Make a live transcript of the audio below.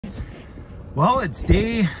Well, it's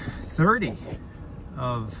day 30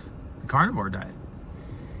 of the Carnivore Diet.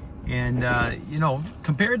 And, you know,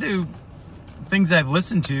 compared to things I've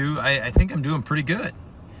listened to, I think I'm doing pretty good.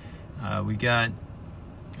 I'm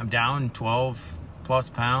down 12 plus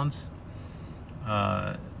pounds.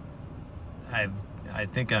 I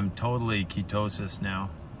think I'm totally ketosis now,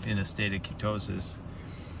 in a state of ketosis.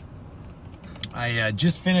 I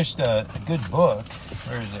just finished a good book.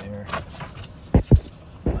 Where is it here?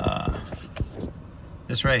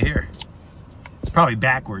 This right here. It's probably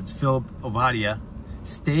backwards. Philip Ovadia.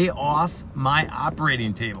 Stay off my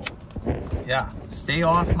operating table. Yeah, stay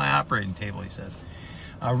off my operating table, he says.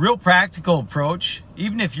 A real practical approach,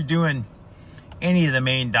 even if you're doing any of the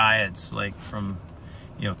main diets, like from,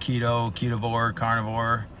 you know, keto, ketovore,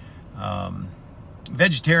 carnivore,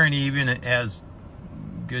 vegetarian even has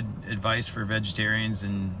good advice for vegetarians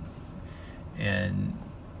and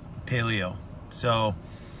paleo. So,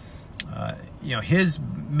 you know, his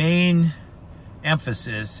main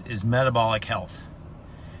emphasis is metabolic health.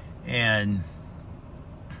 And,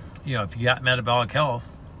 you know, if you got metabolic health,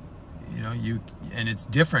 you know, and it's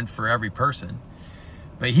different for every person,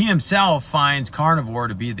 but he himself finds carnivore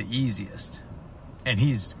to be the easiest, and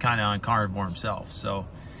he's kind of on carnivore himself. So,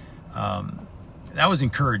 that was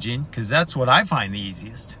encouraging, because that's what I find the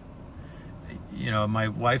easiest. You know, my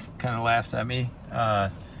wife kind of laughs at me,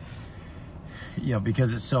 you know,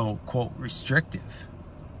 because it's so, quote, restrictive.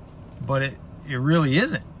 But it really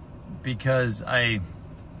isn't, because I'm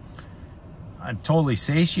totally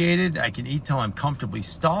satiated. I can eat till I'm comfortably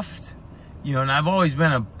stuffed. You know, and I've always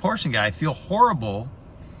been a portion guy. I feel horrible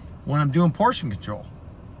when I'm doing portion control.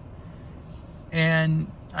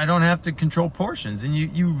 And I don't have to control portions. And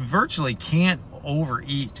you virtually can't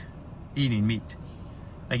overeat eating meat.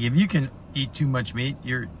 Like, if you can eat too much meat,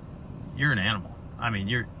 you're an animal. I mean,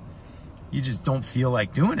 you just don't feel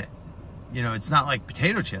like doing it. You know, it's not like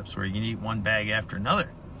potato chips where you can eat one bag after another.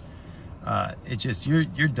 It's just, you're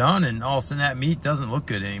done, and all of a sudden that meat doesn't look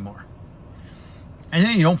good anymore. And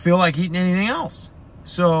then you don't feel like eating anything else.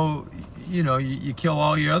 So, you know, you kill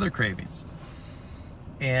all your other cravings.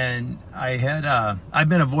 And I've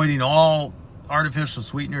been avoiding all artificial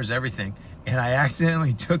sweeteners, everything. And I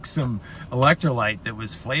accidentally took some electrolyte that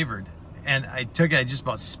was flavored. And I just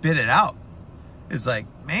about spit it out. It's like,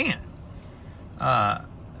 man, I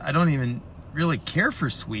don't even really care for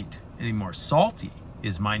sweet anymore. Salty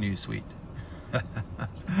is my new sweet.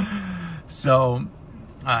 So,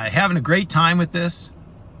 having a great time with this.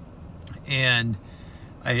 And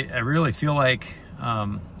I really feel like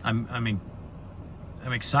I'm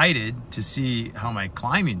excited to see how my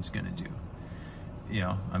climbing's going to do. You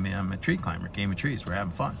know, I mean, I'm a tree climber, game of trees. We're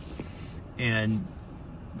having fun. And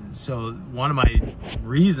so one of my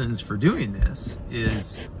reasons for doing this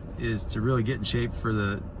is to really get in shape for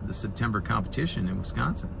the September competition in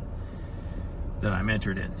Wisconsin that I'm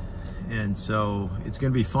entered in. And so it's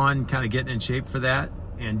going to be fun kind of getting in shape for that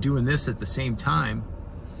and doing this at the same time.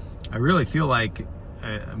 I really feel like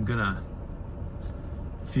I'm going to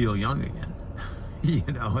feel young again, you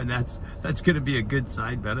know, and that's going to be a good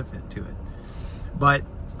side benefit to it. But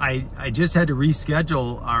I just had to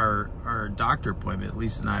reschedule our doctor appointment.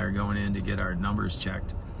 Lisa and I are going in to get our numbers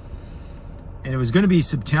checked. And it was going to be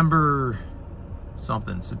September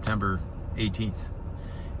 18th.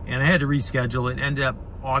 And I had to reschedule it. Ended up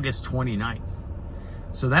August 29th.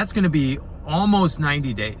 So that's going to be almost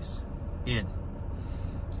 90 days in.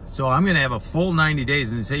 So I'm going to have a full 90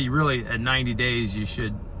 days. And they say you really, at 90 days, you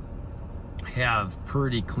should have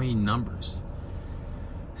pretty clean numbers.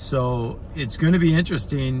 So it's going to be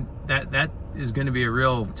interesting. That is going to be a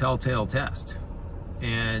real telltale test.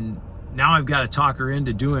 And now I've got to talk her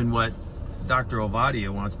into doing what Dr. Ovadia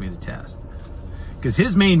wants me to test. Because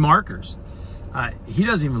his main markers, he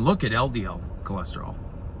doesn't even look at LDL cholesterol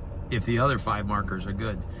if the other 5 markers are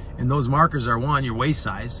good. And those markers are, 1, your waist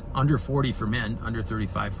size, under 40 for men, under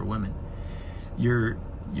 35 for women. Your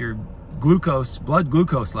glucose, blood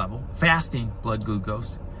glucose level, fasting blood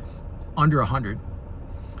glucose, under 100.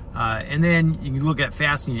 And then you can look at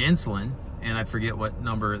fasting insulin, and I forget what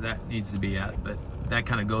number that needs to be at, but that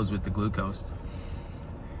kind of goes with the glucose.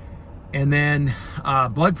 And then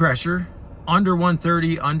blood pressure, under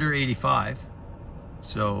 130, under 85.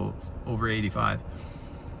 So over 85,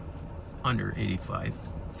 under 85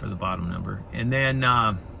 for the bottom number. And then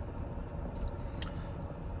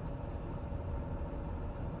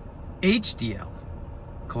HDL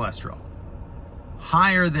cholesterol,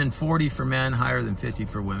 higher than 40 for men, higher than 50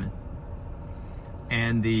 for women.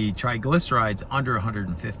 And the triglycerides under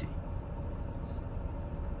 150.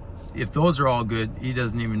 If those are all good, he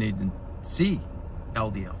doesn't even need to see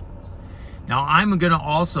LDL. Now, I'm going to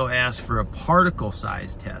also ask for a particle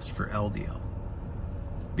size test for LDL,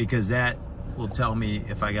 because that will tell me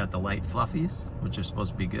if I got the light fluffies, which are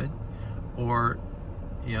supposed to be good, or,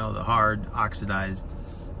 you know, the hard oxidized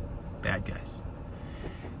bad guys.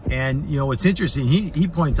 And, you know, what's interesting, he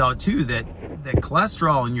points out too that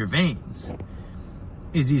cholesterol in your veins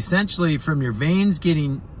is essentially from your veins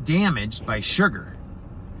getting damaged by sugar.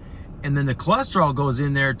 And then the cholesterol goes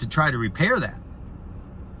in there to try to repair that.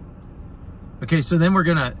 Okay, so then we're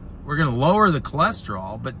gonna lower the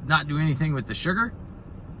cholesterol, but not do anything with the sugar.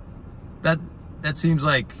 That seems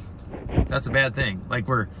like that's a bad thing. Like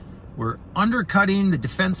we're undercutting the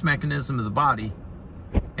defense mechanism of the body,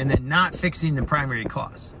 and then not fixing the primary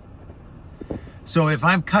cause. So if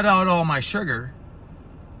I've cut out all my sugar,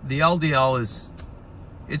 the LDL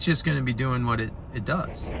it's just going to be doing what it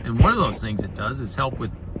does. And one of those things it does is help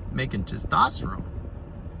with making testosterone.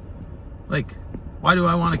 Like, why do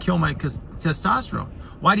I want to kill my testosterone?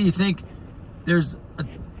 Why do you think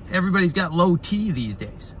everybody's got low T these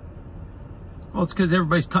days? Well, it's because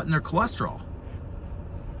everybody's cutting their cholesterol.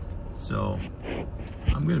 So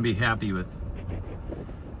I'm going to be happy with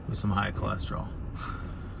some high cholesterol.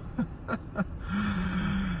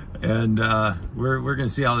 And we're going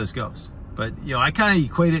to see how this goes. But, you know, I kind of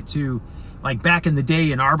equate it to, like, back in the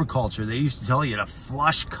day in arboriculture, they used to tell you to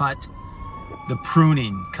flush cut the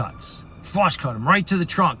pruning cuts. Flush cut them right to the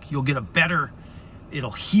trunk. You'll get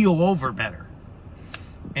it'll heal over better.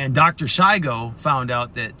 And Dr. Shigo found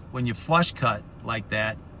out that when you flush cut like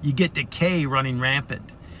that, you get decay running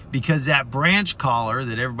rampant, because that branch collar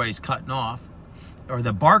that everybody's cutting off, or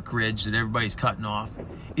the bark ridge that everybody's cutting off,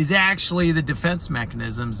 is actually the defense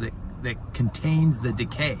mechanisms that contains the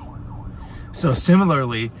decay. So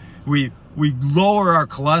similarly, we lower our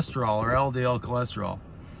cholesterol, our LDL cholesterol,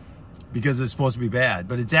 because it's supposed to be bad,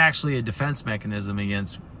 but it's actually a defense mechanism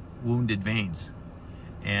against wounded veins.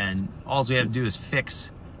 And all we have to do is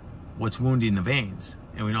fix what's wounding the veins,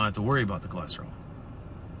 and we don't have to worry about the cholesterol.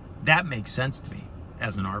 That makes sense to me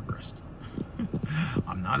as an arborist.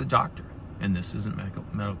 I'm not a doctor, and this isn't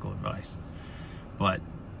medical advice, but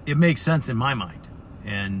it makes sense in my mind.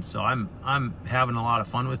 And so I'm having a lot of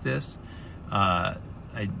fun with this. I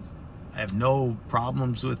have no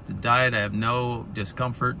problems with the diet. I have no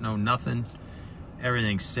discomfort, no nothing.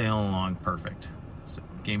 Everything's sailing along perfect. So,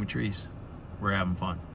 game of trees. We're having fun.